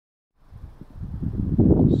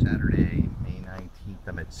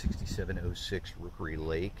at 6706 Rookery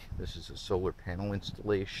Lake. This is a solar panel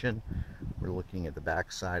installation. We're looking at the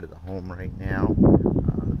back side of the home right now.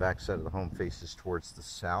 The back side of the home faces towards the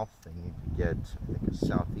south. They need to get, I think, a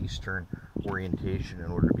southeastern orientation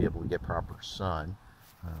in order to be able to get proper sun.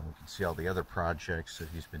 We can see all the other projects that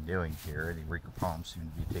he's been doing here. The Eureka palms seem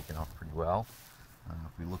to be taking off pretty well.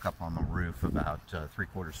 If we look up on the roof, about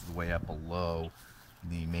 3/4 of the way up below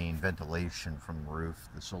the main ventilation from the roof,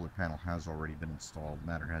 the solar panel has already been installed. The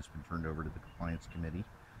matter has been turned over to the compliance committee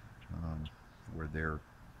for their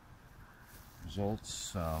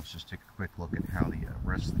results. Let's just take a quick look at how the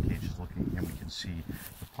rest of the cage is looking, and we can see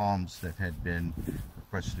the palms that had been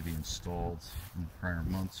requested to be installed in prior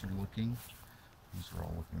months are looking. These are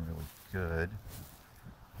all looking really good.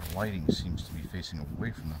 The lighting seems to be facing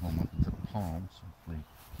away from the home up into the palms. Hopefully,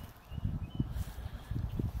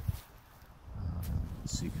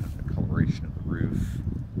 let's see kind of the coloration of the roof.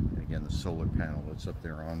 And again, the solar panel that's up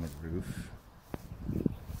there on the roof. We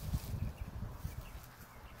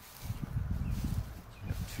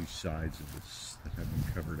have two sides of this that have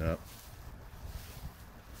been covered up.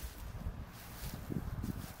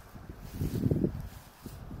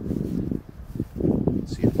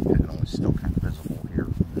 See, the panel is still kind of visible here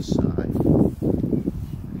from this side.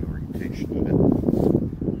 The orientation of it.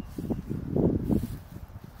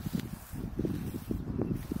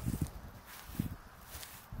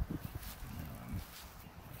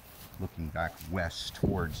 Looking back west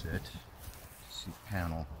towards it, see the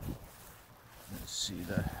panel. Let's see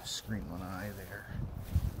the screen lanai there.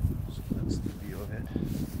 So that's the view of it.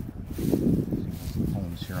 The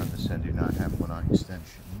homes here on this end do not have lanai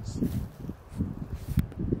extensions.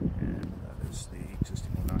 And that is the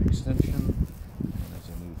existing lanai extension. And as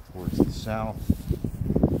I move towards the south,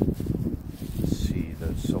 you see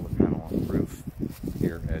the solar panel on the roof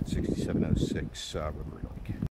here at 6706 Rookery Lake.